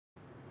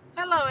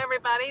Hello,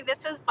 everybody.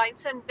 This is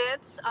Bites and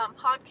Bits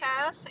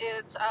podcast.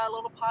 It's a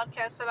little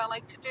podcast that I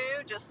like to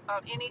do just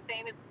about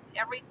anything and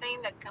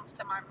everything that comes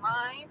to my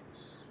mind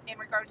in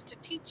regards to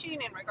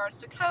teaching, in regards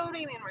to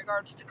coding, in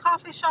regards to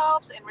coffee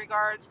shops, in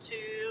regards to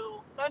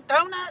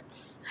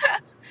donuts,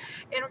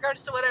 in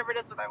regards to whatever it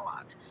is that I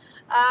want.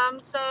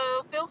 So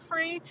feel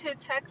free to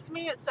text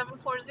me at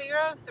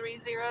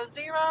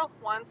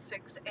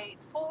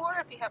 740-300-1684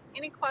 if you have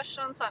any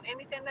questions on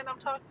anything that I'm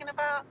talking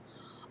about.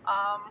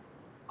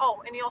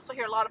 And you also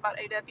hear a lot about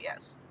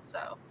AWS.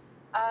 So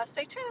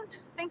stay tuned.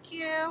 Thank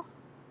you.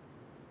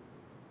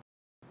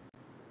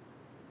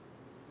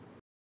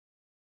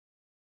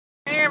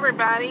 Hey,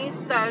 everybody.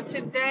 So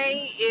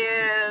today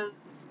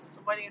is,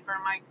 waiting for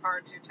my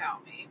card to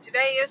tell me.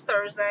 Today is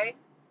Thursday,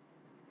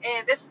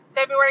 and this is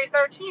February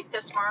 13th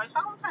because tomorrow is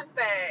Valentine's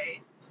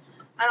Day.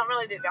 I don't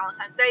really do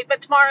Valentine's Day,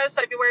 but tomorrow is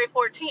February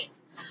 14th.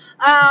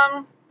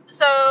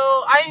 So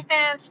I've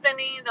been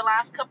spending the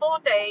last couple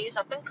of days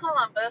up in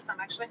Columbus. I'm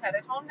actually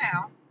headed home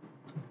now.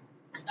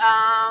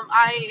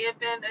 I have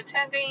been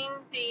attending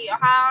the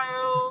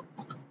Ohio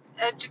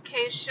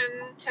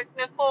Education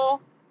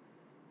Technical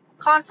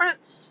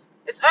Conference.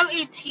 It's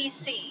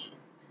OETC,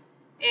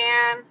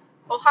 and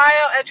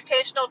Ohio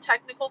Educational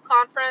Technical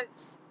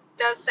Conference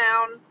does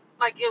sound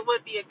like it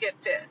would be a good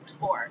fit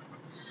for it.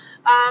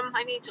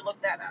 I need to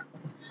look that up.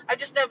 I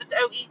just know it's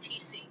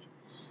OETC.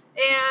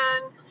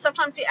 And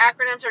sometimes the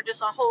acronyms are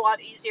just a whole lot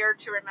easier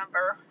to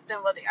remember than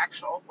what the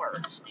actual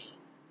words mean.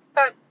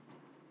 But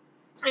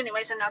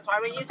anyways, and that's why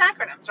we use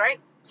acronyms,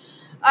 right?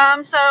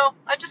 So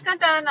I just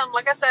got done.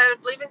 Like I said,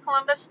 I'm leaving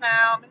Columbus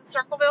now. I'm in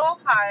Circleville,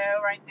 Ohio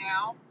right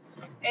now,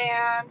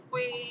 and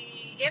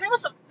it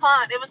was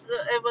fun. It was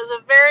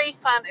a very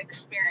fun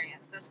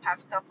experience this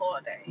past couple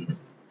of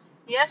days.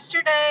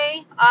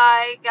 Yesterday,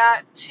 I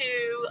got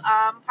to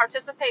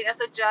participate as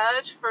a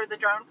judge for the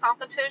drone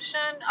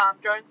competition,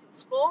 Drones in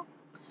School,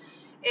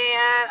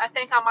 and I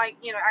think I might,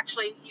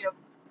 actually,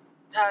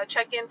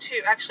 check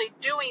into actually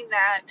doing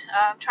that.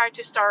 Try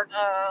to start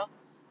a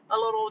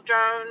little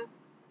drone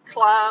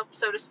club,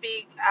 so to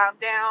speak,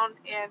 down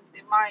in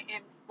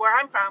where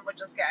I'm from, which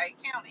is Gay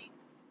County.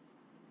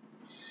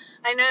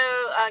 I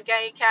know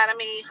Gay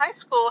Academy High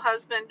School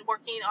has been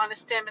working on a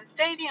STEM and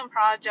Stadium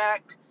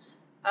project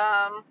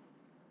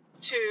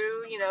to,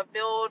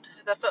 build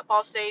the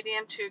football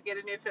stadium, to get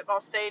a new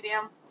football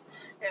stadium.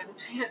 And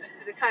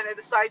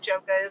the side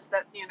joke is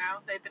that,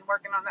 they've been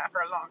working on that for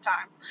a long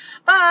time.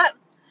 But,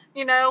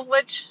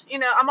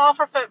 I'm all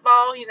for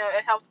football.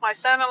 It helped my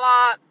son a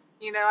lot.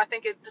 I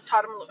think it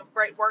taught him a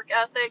great work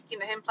ethic.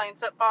 Him playing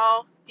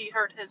football. He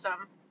hurt his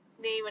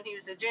knee when he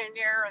was a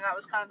junior, and that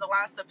was kind of the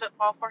last of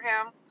football for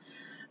him.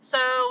 So,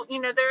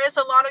 there is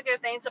a lot of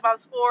good things about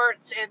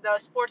sports and the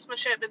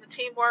sportsmanship and the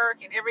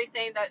teamwork and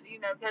everything that,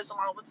 goes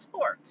along with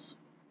sports.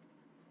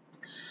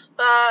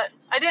 But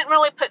I didn't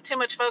really put too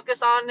much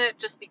focus on it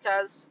just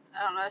because,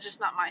 I don't know, it's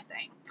just not my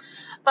thing.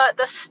 But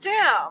the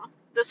STEM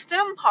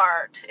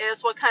part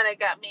is what kind of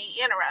got me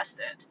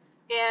interested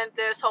in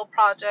this whole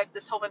project,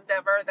 this whole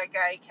endeavor that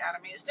Gay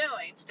Academy is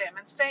doing, STEM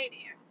and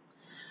Stadium.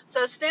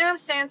 So STEM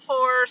stands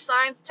for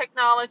Science,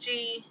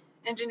 Technology,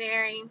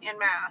 Engineering, and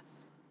Math.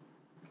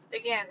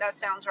 Again, that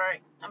sounds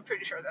right. I'm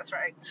pretty sure that's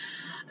right.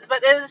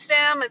 But in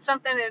STEM, it's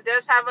something that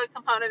does have a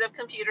component of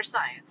computer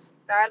science.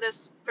 That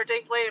is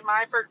particularly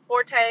my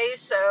forte,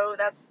 so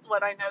that's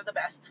what I know the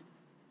best.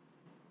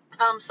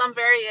 Some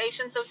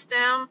variations of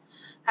STEM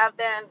have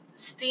been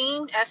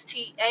STEAM,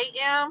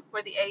 STAM,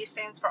 where the A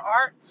stands for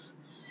arts.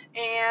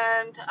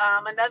 And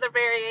another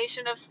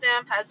variation of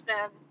STEM has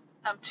been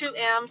two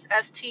M's,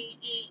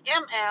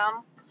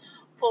 STEMM,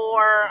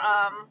 for,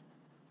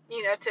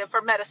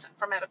 for medicine,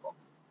 for medical.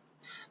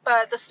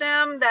 But the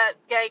STEM that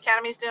Gay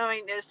Academy is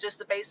doing is just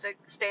the basic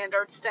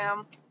standard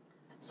STEM: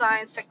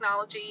 science,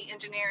 technology,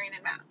 engineering,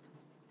 and math.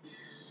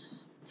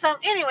 So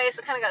anyways,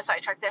 I kind of got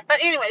sidetracked there.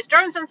 But anyways,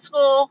 Drones in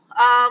School,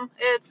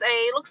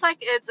 looks like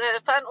it's a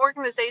fun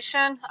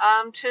organization,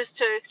 just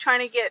to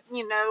trying to get,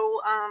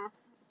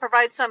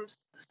 provide some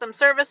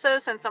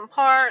services and some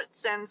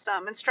parts and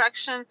some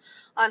instruction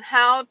on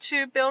how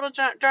to build a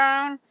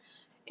drone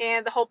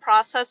and the whole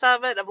process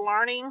of it, of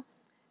learning.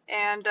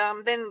 And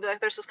then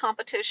there's this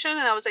competition,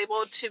 and I was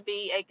able to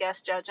be a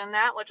guest judge in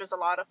that, which was a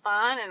lot of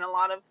fun and a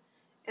lot of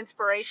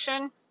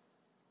inspiration.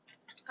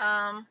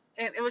 And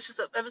it was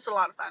a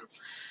lot of fun.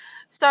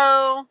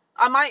 So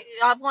I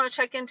want to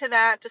check into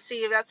that to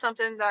see if that's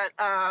something that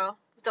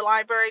the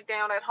library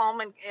down at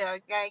home in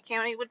Gay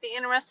County would be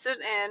interested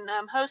in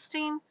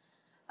hosting.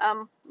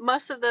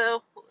 Most of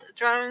the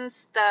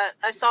drones that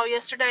I saw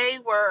yesterday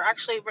were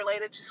actually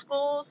related to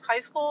schools,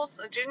 high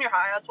schools, junior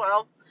high as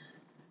well.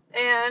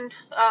 And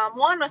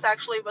one was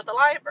actually with the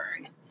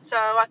library. So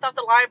I thought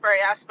the library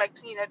aspect,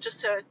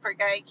 for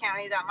Gay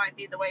County, that might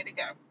be the way to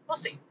go. We'll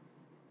see.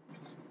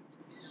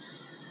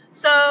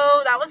 So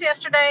that was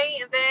yesterday,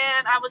 and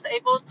then I was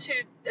able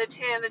to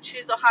attend the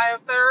Choose Ohio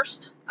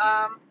First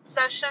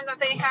session that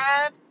they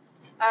had.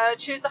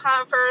 Choose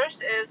Ohio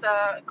First is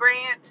a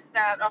grant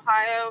that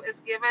Ohio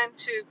is given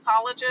to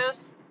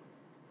colleges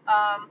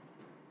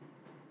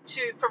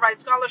to provide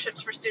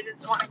scholarships for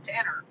students wanting to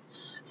enter.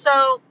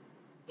 So,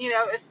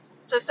 it's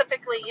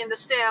specifically in the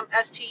STEM,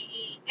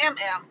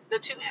 STEMM, the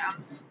two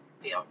M's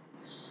field.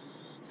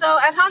 So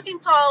at Hocking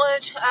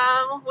College,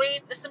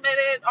 we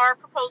submitted our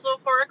proposal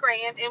for a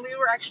grant, and we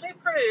were actually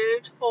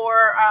approved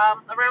for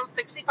around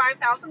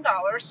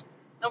 $65,000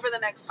 over the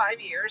next 5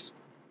 years.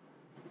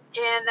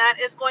 And that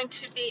is going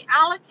to be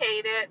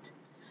allocated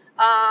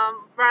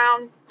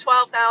around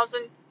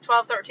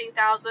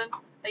 $13,000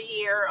 a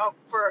year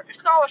for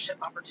scholarship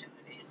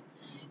opportunities.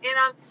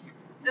 And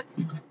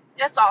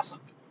that's awesome.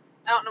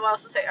 I don't know what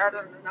else to say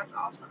other than that's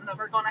awesome that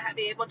we're going to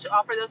be able to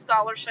offer those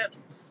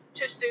scholarships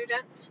to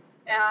students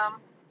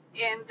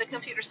in the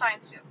computer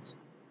science fields.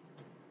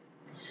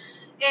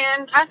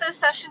 And at the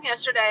session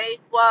yesterday,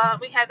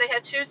 they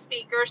had two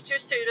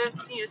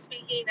students,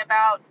 speaking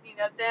about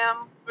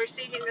them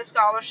receiving the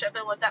scholarship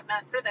and what that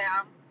meant for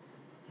them.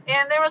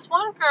 And there was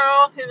one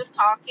girl who was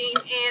talking,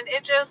 and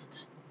it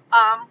just,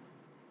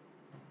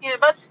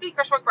 both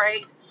speakers were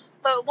great,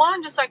 but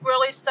one just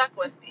really stuck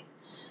with me.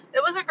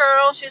 It was a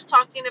girl. She was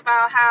talking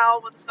about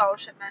what the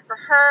scholarship meant for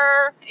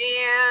her,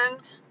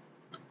 and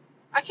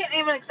I can't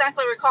even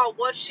exactly recall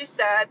what she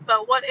said,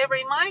 but what it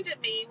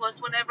reminded me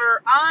was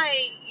whenever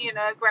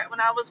when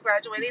I was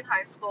graduating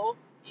high school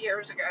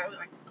years ago,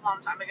 like a long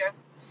time ago,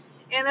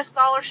 and the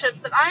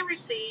scholarships that I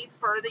received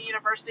for the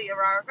University of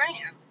Rio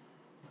Grande.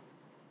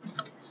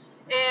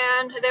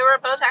 And they were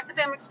both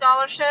academic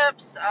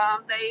scholarships.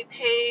 They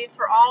paid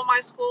for all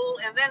my school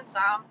and then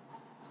some.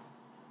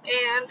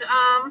 And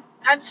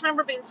I just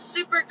remember being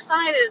super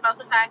excited about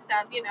the fact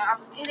that, I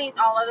was getting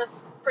all of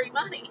this free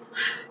money.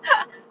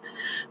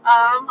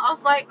 I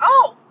was like,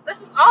 oh,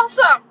 this is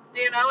awesome,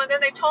 and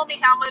then they told me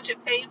how much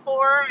it paid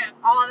for and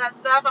all of that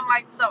stuff. I'm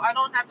like, so I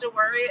don't have to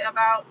worry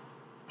about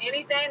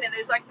anything? And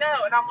he's like,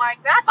 no. And I'm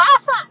like, that's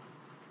awesome.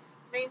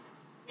 I mean,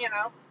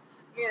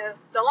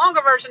 the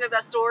longer version of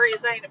that story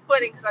is I ended up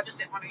quitting because I just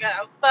didn't want to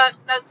go, but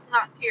that's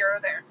not here or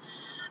there.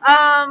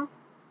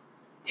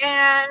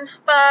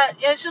 But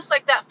it's just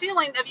like that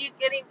feeling of you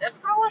getting a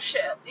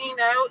scholarship,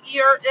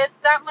 it's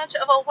that much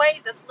of a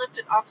weight that's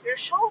lifted off your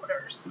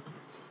shoulders.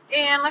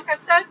 And like I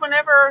said,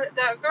 whenever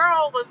the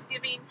girl was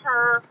giving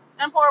her,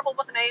 I'm horrible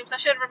with names. I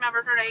should have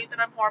remembered her name, but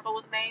I'm horrible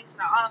with names,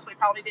 and I honestly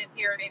probably didn't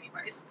hear it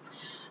anyways.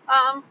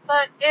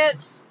 But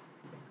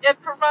it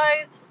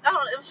provides, I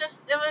don't know,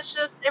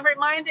 it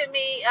reminded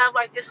me of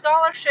like a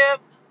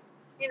scholarship.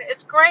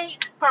 It's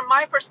great from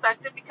my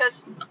perspective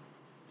because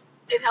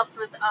it helps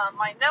with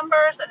my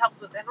numbers, it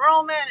helps with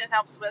enrollment, it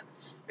helps with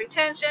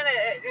retention,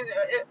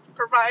 it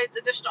provides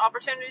additional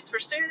opportunities for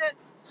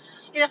students.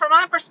 From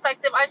my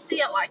perspective, I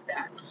see it like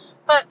that.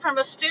 But from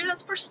a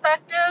student's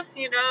perspective,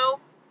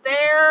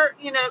 they're,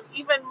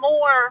 even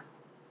more,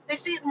 they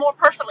see it more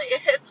personally. It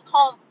hits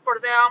home for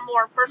them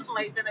more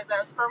personally than it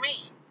does for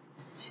me.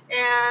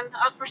 And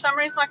for some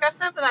reason, like I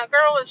said, for that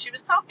girl, when she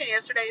was talking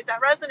yesterday,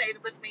 that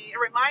resonated with me. It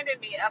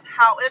reminded me of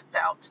how it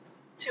felt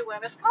to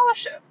win a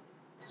scholarship.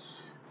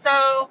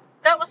 So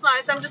that was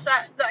nice. That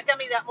got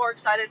me that more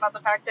excited about the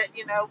fact that,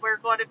 we're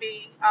going to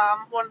be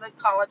one of the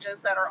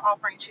colleges that are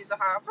offering Choose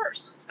Ohio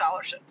First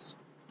scholarships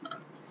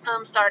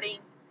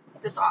starting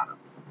this autumn.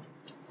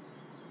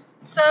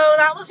 So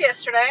that was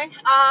yesterday.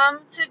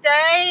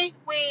 Today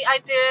I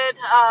did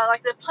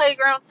like the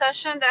playground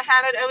session that I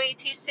had at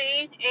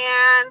OETC,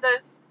 and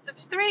the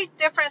three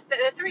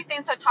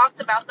things I talked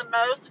about the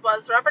most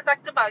was rubber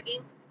duck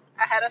debugging.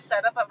 I had a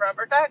setup of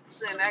rubber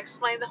ducks, and I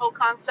explained the whole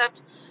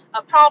concept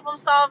of problem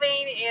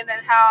solving and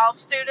how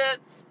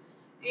students,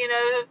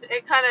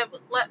 it kind of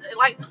it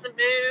lightens the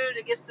mood,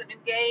 it gets them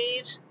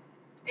engaged,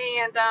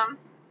 and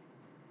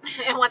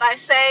what I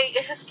say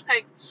is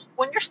like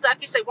when you're stuck,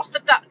 you say "what the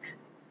duck."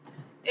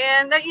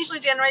 And that usually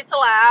generates a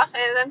laugh.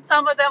 And then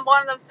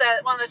one of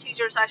the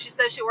teachers actually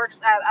says she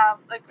works at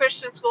a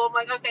Christian school. I'm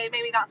like, okay,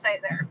 maybe not say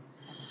it there.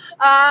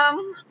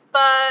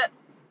 But,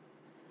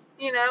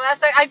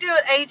 I do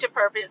it age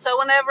appropriate. So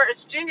whenever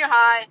it's junior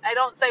high, I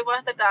don't say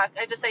what the duck.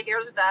 I just say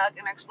here's a duck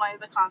and explain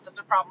the concept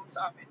of problem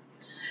solving.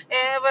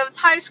 And when it's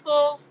high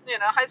school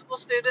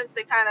students,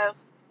 they kind of,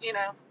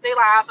 they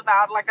laugh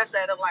about it. Like I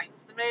said, it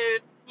lightens the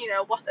mood,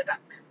 what the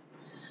duck.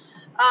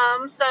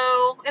 And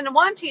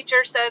one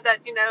teacher said that,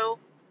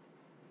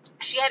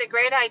 she had a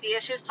great idea.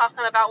 She was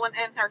talking about in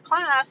her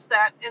class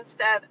that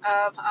instead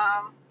of,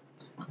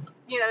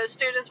 the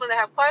students, when they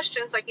have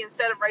questions, like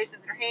instead of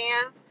raising their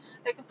hands,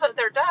 they can put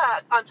their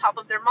duck on top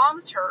of their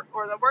monitor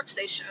or their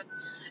workstation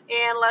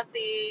and let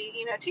the,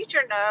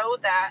 teacher know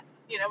that,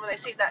 when they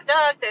see that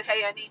duck, that,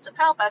 hey, I need some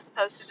help, as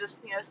opposed to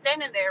just,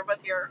 standing there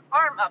with your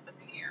arm up in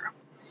the air.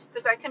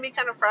 Because that can be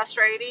kind of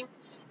frustrating.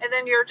 And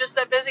then you're just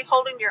so busy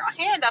holding your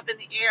hand up in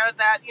the air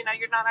that,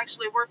 you're not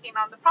actually working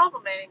on the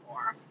problem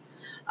anymore.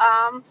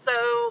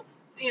 So,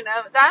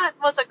 that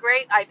was a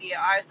great idea,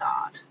 I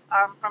thought,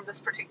 from this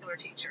particular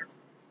teacher.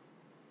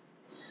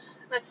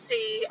 Let's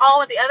see.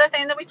 The other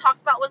thing that we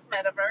talked about was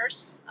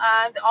Metaverse,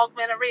 the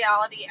augmented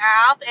reality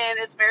app, and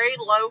it's very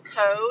low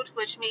code,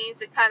 which means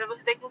they can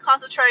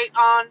concentrate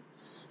on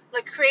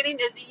like creating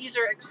a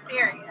user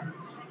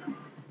experience.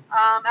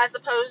 as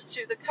opposed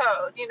to the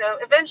code.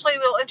 Eventually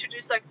we'll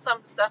introduce like some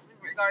of the stuff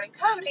regarding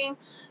coding,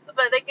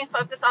 but they can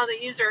focus on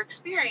the user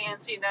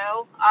experience.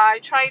 I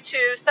try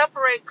to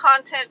separate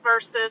content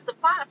versus the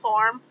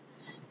platform,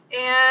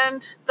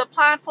 and the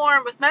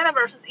platform with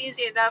Metaverse is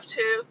easy enough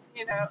to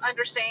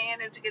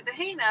understand and to get the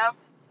hang of.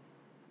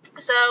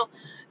 So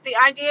the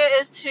idea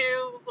is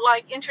to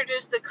like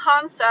introduce the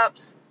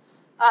concepts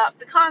of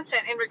the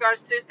content in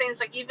regards to things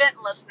like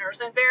event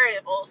listeners and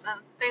variables and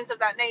things of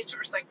that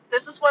nature. It's like,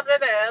 this is what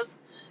it is.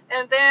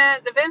 And then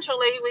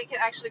eventually we can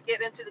actually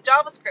get into the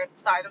JavaScript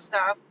side of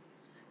stuff.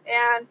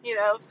 And,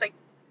 it's like,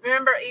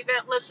 remember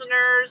event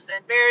listeners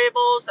and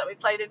variables that we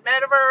played in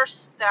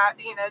Metaverse? That,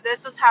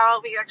 this is how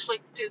we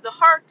actually do the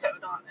hard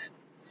code on it.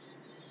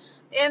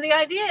 And the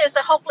idea is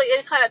that hopefully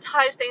it kind of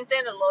ties things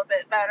in a little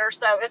bit better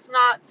so it's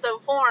not so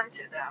foreign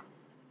to them.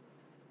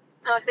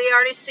 They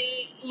already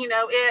see,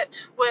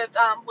 it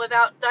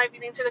without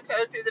diving into the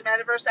code through the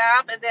Metaverse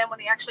app, and then when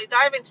they actually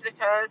dive into the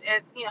code,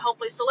 it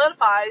hopefully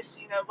solidifies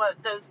what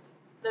those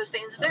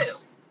things do.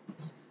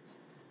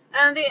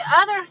 And the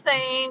other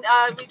thing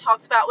we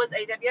talked about was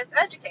AWS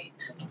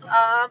Educate.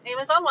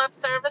 Amazon Web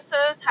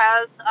Services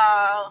has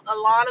a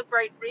lot of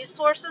great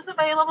resources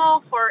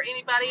available for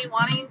anybody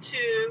wanting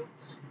to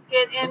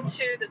get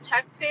into the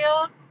tech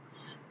field.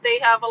 They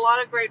have a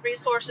lot of great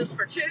resources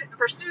for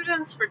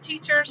students, for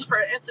teachers,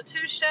 for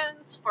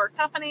institutions, for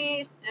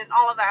companies, and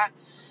all of that.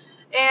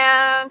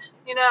 And,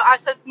 I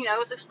said, I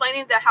was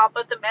explaining that how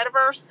both the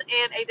Metaverse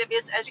and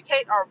AWS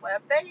Educate are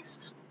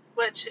web-based,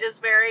 which is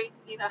very,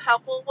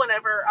 helpful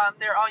whenever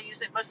they're all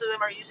most of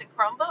them are using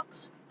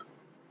Chromebooks.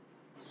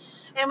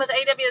 And with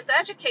AWS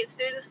Educate,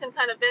 students can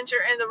kind of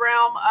venture in the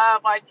realm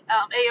of like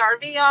AR,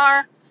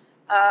 VR,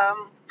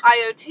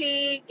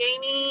 IoT,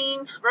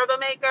 gaming,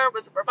 RoboMaker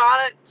with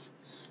robotics.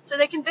 So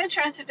they can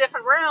venture into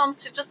different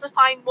realms to just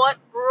find what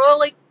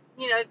really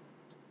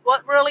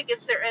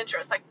gets their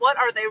interest. Like, what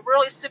are they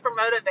really super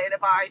motivated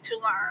by to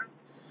learn?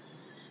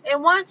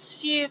 And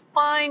once you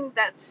find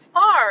that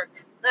spark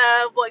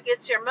of what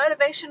gets your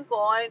motivation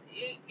going,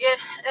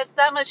 it's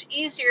that much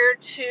easier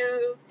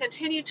to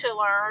continue to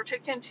learn, to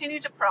continue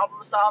to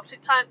problem solve, to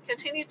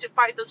continue to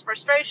fight those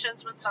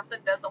frustrations when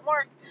something doesn't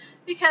work.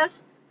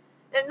 Because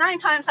 9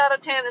 times out of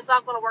 10, it's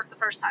not going to work the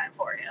first time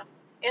for you.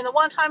 And the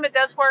one time it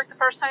does work the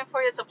first time for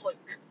you, it's a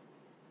fluke.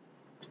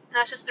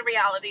 That's just the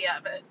reality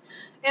of it.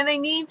 And they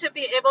need to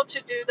be able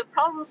to do the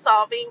problem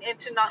solving and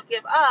to not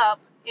give up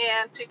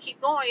and to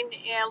keep going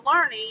and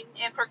learning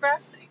and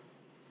progressing.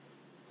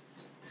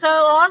 So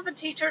a lot of the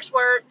teachers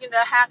were,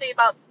 happy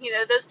about,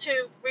 those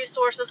two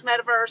resources,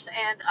 Metaverse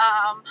and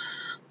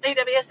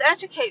AWS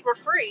Educate, were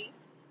free.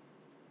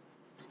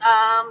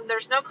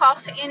 There's no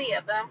cost to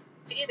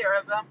either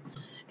of them.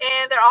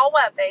 And they're all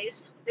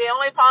web-based. The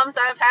only problems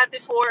that I've had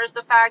before is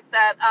the fact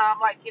that,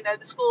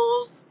 the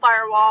school's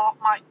firewall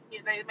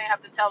they may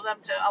have to tell them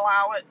to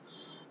allow it.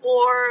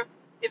 Or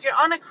if you're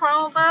on a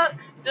Chromebook,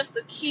 just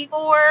the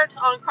keyboard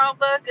on a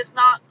Chromebook is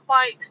not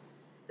quite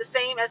the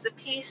same as a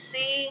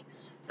PC.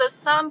 So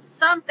some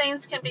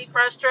things can be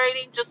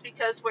frustrating just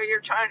because where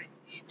you're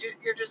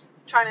just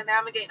trying to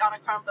navigate on a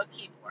Chromebook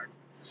keyboard.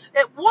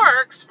 It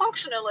works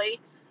functionally,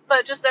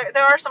 but just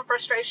there are some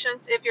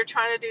frustrations if you're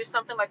trying to do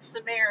something like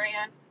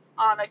Sumerian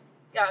on a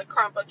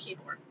Chromebook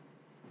keyboard.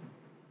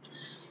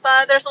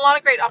 But there's a lot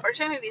of great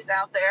opportunities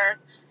out there,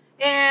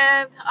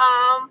 and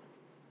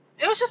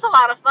it was just a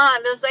lot of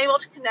fun. I was able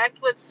to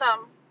connect with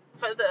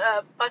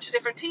a bunch of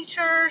different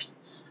teachers.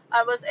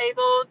 I was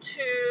able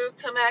to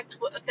connect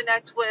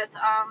with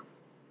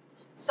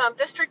some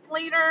district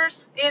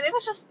leaders, and it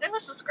was just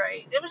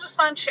great. It was just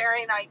fun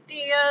sharing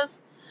ideas.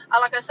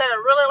 Like I said, I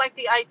really like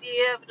the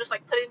idea of just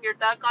like putting your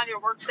duck on your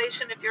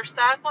workstation if you're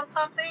stuck on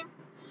something.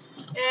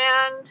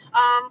 And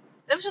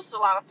it was just a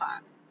lot of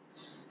fun.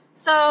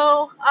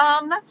 So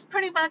that's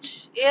pretty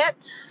much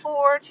it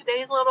for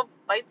today's little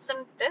bites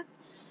and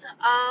bits.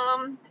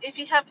 If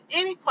you have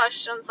any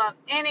questions on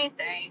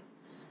anything,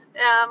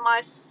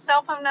 my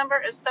cell phone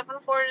number is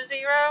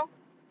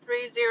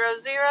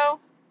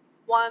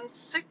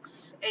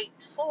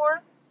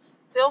 740-300-1684.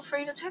 Feel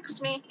free to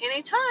text me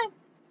anytime.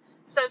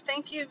 So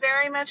thank you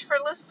very much for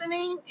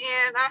listening,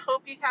 and I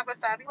hope you have a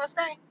fabulous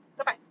day.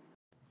 Bye-bye.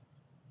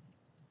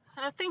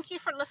 So thank you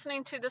for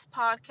listening to this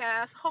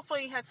podcast.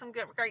 Hopefully you had some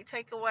great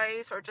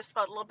takeaways or just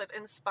felt a little bit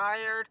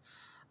inspired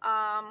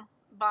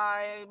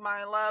by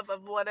my love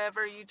of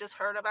whatever you just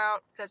heard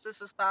about, because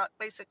this is about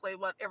basically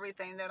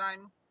everything that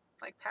I'm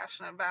like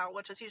passionate about,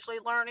 which is usually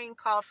learning,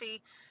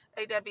 coffee,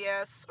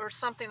 AWS, or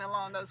something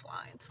along those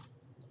lines.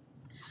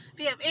 If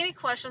you have any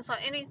questions on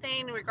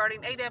anything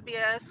regarding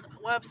AWS,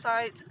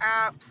 websites,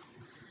 apps,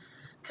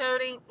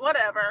 coding,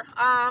 whatever,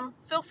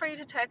 feel free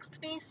to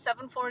text me,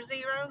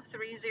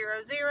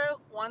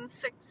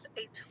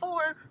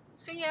 740-300-1684.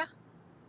 See ya.